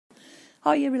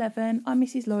Hi Year 11, I'm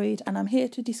Mrs Lloyd and I'm here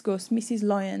to discuss Mrs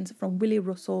Lyons from Willie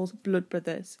Russell's Blood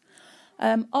Brothers.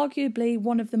 Arguably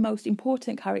one of the most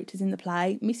important characters in the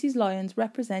play, Mrs Lyons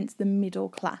represents the middle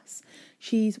class.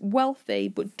 She's wealthy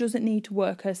but doesn't need to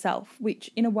work herself,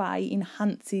 which in a way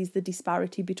enhances the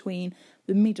disparity between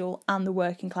the middle and the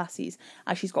working classes,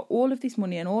 as she's got all of this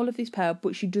money and all of this power,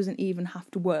 but she doesn't even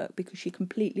have to work because she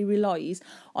completely relies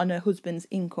on her husband's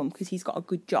income because he's got a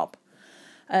good job.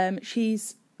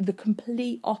 She's the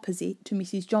complete opposite to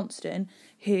Mrs Johnston,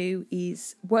 who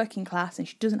is working class and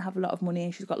she doesn't have a lot of money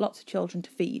and she's got lots of children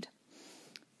to feed.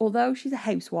 Although she's a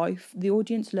housewife, the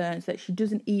audience learns that she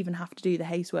doesn't even have to do the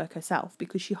housework herself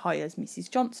because she hires Mrs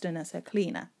Johnston as her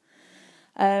cleaner.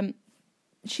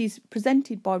 She's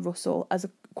presented by Russell as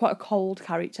quite a cold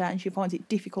character and she finds it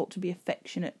difficult to be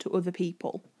affectionate to other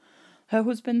people. Her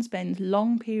husband spends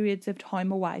long periods of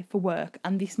time away for work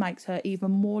and this makes her even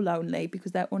more lonely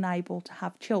because they're unable to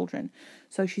have children,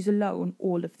 so she's alone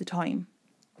all of the time.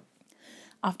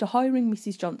 After hiring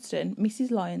Mrs Johnston, Mrs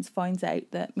Lyons finds out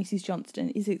that Mrs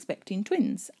Johnston is expecting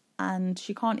twins and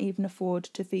she can't even afford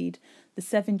to feed the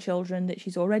 7 children that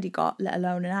she's already got, let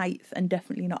alone an 8th and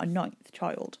definitely not a 9th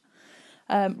child.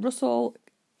 Russell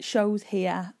shows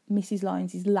here Mrs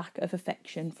Lyons' lack of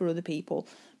affection for other people.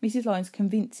 Mrs Lyons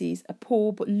convinces a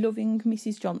poor but loving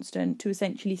Mrs Johnston to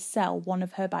essentially sell one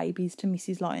of her babies to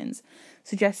Mrs Lyons,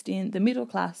 suggesting the middle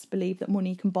class believe that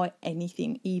money can buy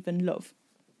anything, even love.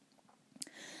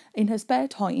 In her spare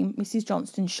time, Mrs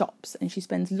Johnston shops and she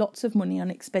spends lots of money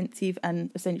on expensive and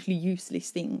essentially useless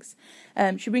things.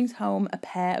 She brings home a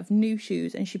pair of new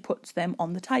shoes and she puts them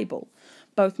on the table.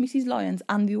 Both Mrs Lyons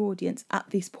and the audience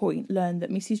at this point learn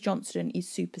that Mrs Johnston is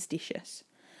superstitious.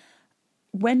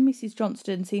 When Mrs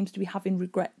Johnston seems to be having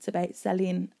regrets about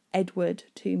selling Edward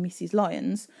to Mrs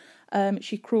Lyons,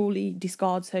 she cruelly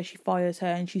discards her, she fires her,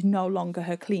 and she's no longer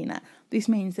her cleaner. This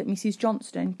means that Mrs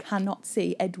Johnston cannot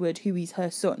see Edward, who is her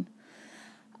son.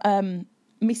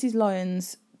 Mrs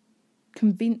Lyons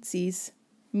convinces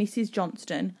Mrs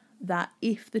Johnston that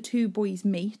if the 2 boys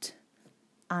meet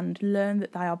and learn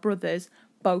that they are brothers,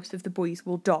 both of the boys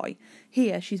will die.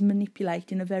 Here she's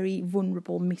manipulating a very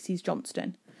vulnerable Mrs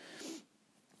Johnston.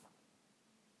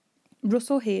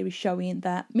 Russell here is showing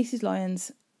that Mrs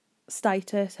Lyons'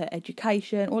 status, her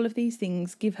education, all of these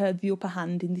things give her the upper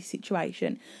hand in this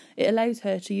situation. It allows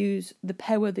her to use the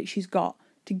power that she's got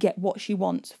to get what she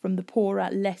wants from the poorer,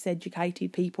 less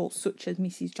educated people such as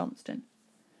Mrs Johnston.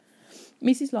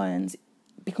 Mrs Lyons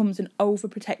becomes an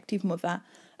overprotective mother.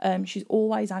 She's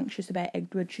always anxious about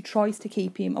Edward. She tries to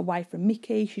keep him away from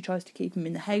Mickey. She tries to keep him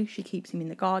in the house. She keeps him in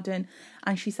the garden.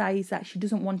 And she says that she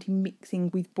doesn't want him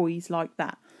mixing with boys like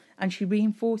that. And she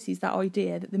reinforces that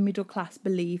idea that the middle class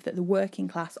believe that the working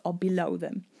class are below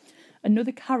them.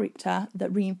 Another character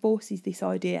that reinforces this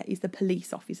idea is the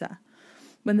police officer.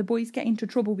 When the boys get into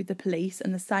trouble with the police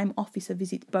and the same officer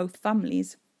visits both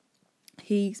families,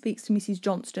 he speaks to Mrs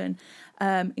Johnston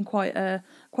in quite a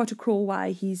cruel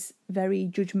way. He's very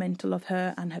judgmental of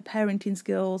her and her parenting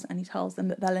skills, and he tells them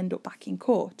that they'll end up back in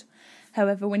court.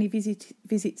 However, when he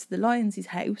visits the Lyons'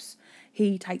 house,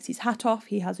 he takes his hat off,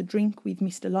 he has a drink with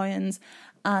Mr Lyons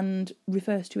and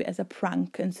refers to it as a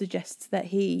prank and suggests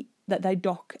that they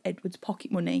dock Edward's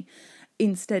pocket money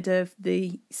instead of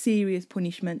the serious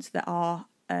punishments that are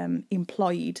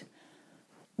implied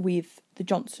with the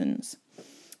Johnstons.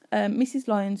 Mrs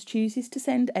Lyons chooses to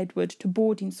send Edward to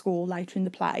boarding school later in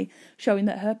the play, showing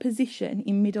that her position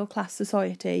in middle-class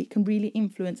society can really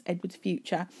influence Edward's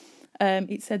future.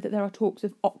 It's said that there are talks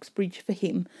of Oxbridge for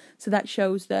him, so that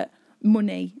shows that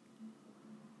money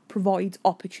provides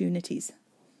opportunities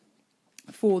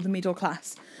for the middle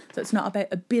class. So it's not about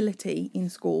ability in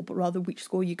school, but rather which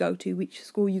school you go to, which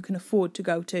school you can afford to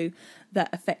go to that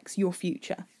affects your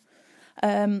future.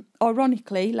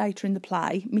 Ironically, later in the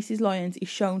play, Mrs Lyons is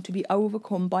shown to be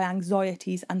overcome by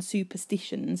anxieties and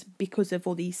superstitions because of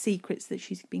all these secrets that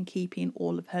she's been keeping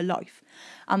all of her life.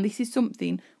 And this is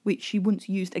something which she once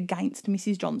used against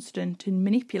Mrs Johnston to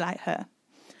manipulate her.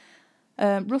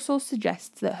 Russell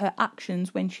suggests that her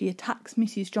actions when she attacks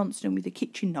Mrs Johnston with a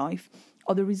kitchen knife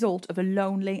are the result of a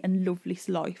lonely and loveless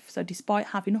life. So despite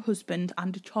having a husband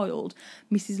and a child,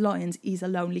 Mrs Lyons is a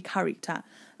lonely character.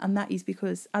 And that is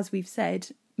because, as we've said,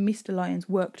 Mr Lyons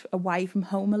worked away from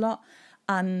home a lot.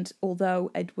 And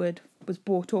although Edward was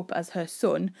brought up as her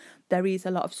son, there is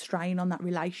a lot of strain on that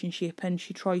relationship. And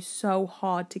she tries so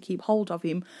hard to keep hold of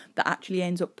him that actually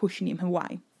ends up pushing him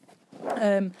away.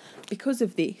 Because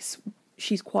of this,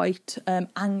 she's quite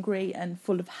angry and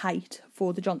full of hate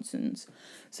for the Johnsons.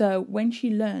 So when she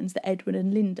learns that Edward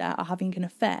and Linda are having an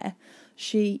affair,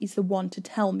 she is the one to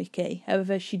tell Mickey.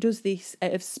 However, she does this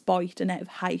out of spite and out of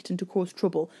hate and to cause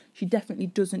trouble. She definitely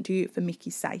doesn't do it for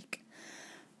Mickey's sake.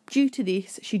 Due to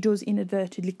this, she does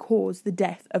inadvertently cause the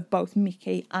death of both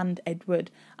Mickey and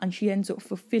Edward, and she ends up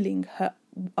fulfilling her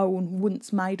own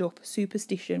once made up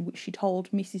superstition which she told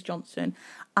Mrs. Johnson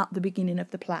at the beginning of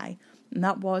the play, and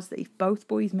that was that if both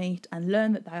boys meet and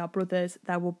learn that they are brothers,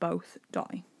 they will both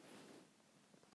die.